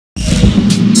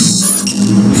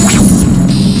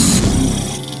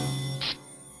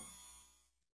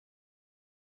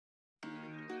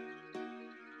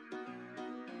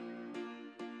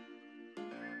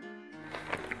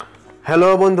Hello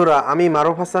বন্ধুরা, আমি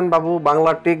মারুফ হাসান বাবু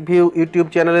Bangla take view YouTube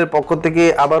চ্যানেলের পক্ষ থেকে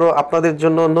আবারও আপনাদের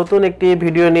জন্য নতুন একটি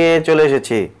ভিডিও নিয়ে চলে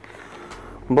এসেছি।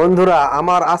 বন্ধুরা,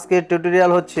 আমার আজকের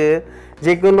টিউটোরিয়াল হচ্ছে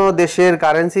যে কোনো দেশের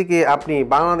কারেন্সিকে আপনি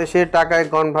বাংলাদেশের টাকায়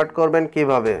কনভার্ট করবেন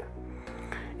কিভাবে,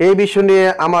 এই বিষয় নিয়ে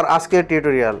আমার আজকের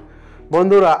টিউটোরিয়াল।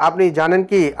 বন্ধুরা, আপনি জানেন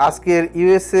কি আজকের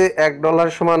ইউএসএ $1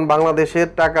 সমান বাংলাদেশের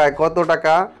টাকায় কত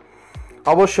টাকা?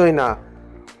 অবশ্যই না।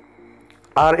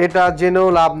 আর এটা জেনেও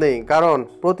লাভ নেই, কারণ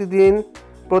প্রতিদিন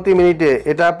প্রতি মিনিটে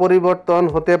এটা পরিবর্তন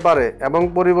হতে পারে এবং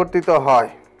পরিবর্তিত হয়।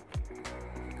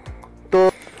 তো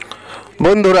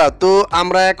বন্ধুরা,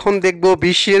 আমরা এখন দেখব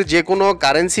বিশ্বের যে কোনো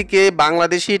কারেন্সিকে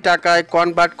বাংলাদেশি টাকায়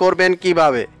কনভার্ট করবেন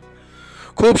কিভাবে।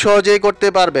 খুব সহজেই করতে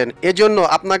পারবেন। এজন্য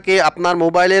আপনাকে আপনার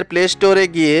মোবাইলের প্লে স্টোরে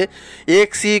গিয়ে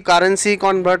এক্সি currency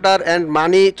converter and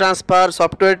money transfer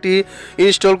সফটওয়্যারটি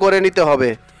ইনস্টল করে নিতে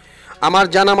হবে। আমার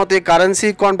জানা মতে কারেন্সি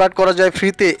কনভার্ট করা যায়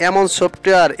ফ্রিতে, এমন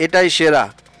সফটওয়্যার এটাই সেরা।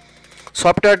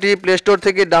 সফটওয়্যারটি প্লে স্টোর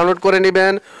থেকে ডাউনলোড করে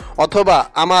নেবেন অথবা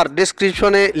আমার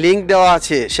ডেসক্রিপশনে লিংক দেওয়া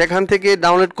আছে, সেখান থেকে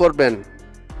ডাউনলোড করবেন।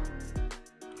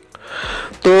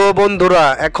 তো বন্ধুরা,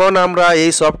 এখন আমরা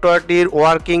এই সফটওয়্যারটির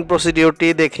ওয়ার্কিং প্রসিডিওরটি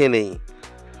দেখে নেই।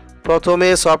 প্রথমে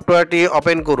সফটওয়্যারটি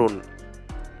ওপেন করুন।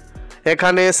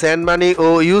 এখানে সেন্ড মানি ও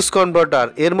ইউজ কনভার্টার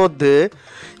এর মধ্যে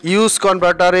ইউজ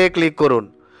কনভার্টারে ক্লিক করুন।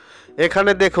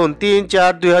 এখানে দেখুন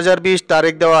 3/4/2020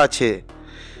 তারিখ দেওয়া আছে।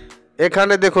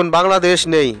 এখানে দেখুন বাংলাদেশ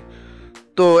নেই,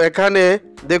 তো এখানে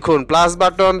দেখুন প্লাস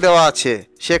বাটন দেওয়া আছে,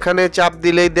 সেখানে চাপ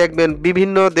দিলেই দেখবেন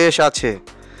বিভিন্ন দেশ আছে।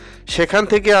 সেখান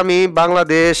থেকে আমি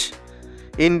বাংলাদেশ,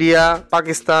 ইন্ডিয়া,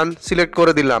 পাকিস্তান সিলেক্ট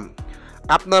করে দিলাম।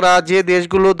 আপনারা যে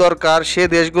দেশগুলো দরকার সে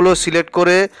দেশগুলো সিলেক্ট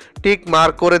করে টিক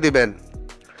মার্ক করে দিবেন।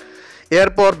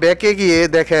 এরপর ব্যাকে গিয়ে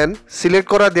দেখেন সিলেক্ট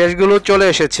করা দেশগুলো চলে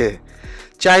এসেছে।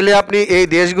 চাইলে আপনি এই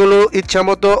দেশগুলো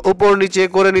ইচ্ছামতো উপর নিচে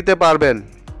করে নিতে পারবেন।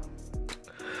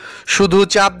 শুধু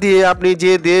চাপ দিয়ে আপনি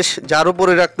যে দেশ যার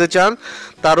উপরে রাখতে চান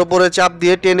তার উপরে চাপ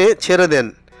দিয়ে টেনে ছেড়ে দেন,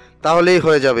 তাহলেই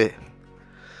হয়ে যাবে।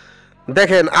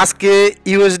 দেখেন আজকে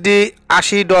ইউএসডি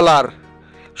 $80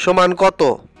 সমান কত?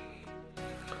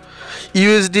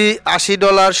 ইউএসডি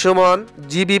 $80 সমান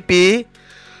জিবিপি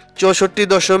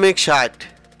 64.60,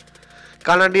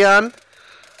 কানাডিয়ান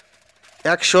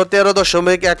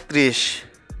 113.31,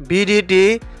 বিডিটি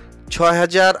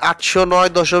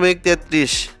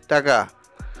 6809.33 টাকা,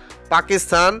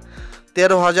 পাকিস্তান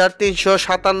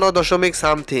 13,357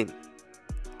 সামথিং।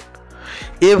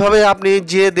 এভাবে আপনি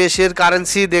যে দেশের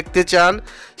কারেন্সি দেখতে চান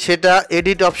সেটা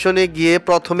এডিট অপশনে গিয়ে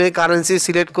প্রথমে কারেন্সি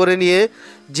সিলেক্ট করে নিয়ে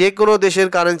যে কোনো দেশের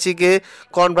কারেন্সিকে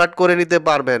কনভার্ট করে নিতে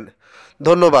পারবেন।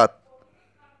 ধন্যবাদ।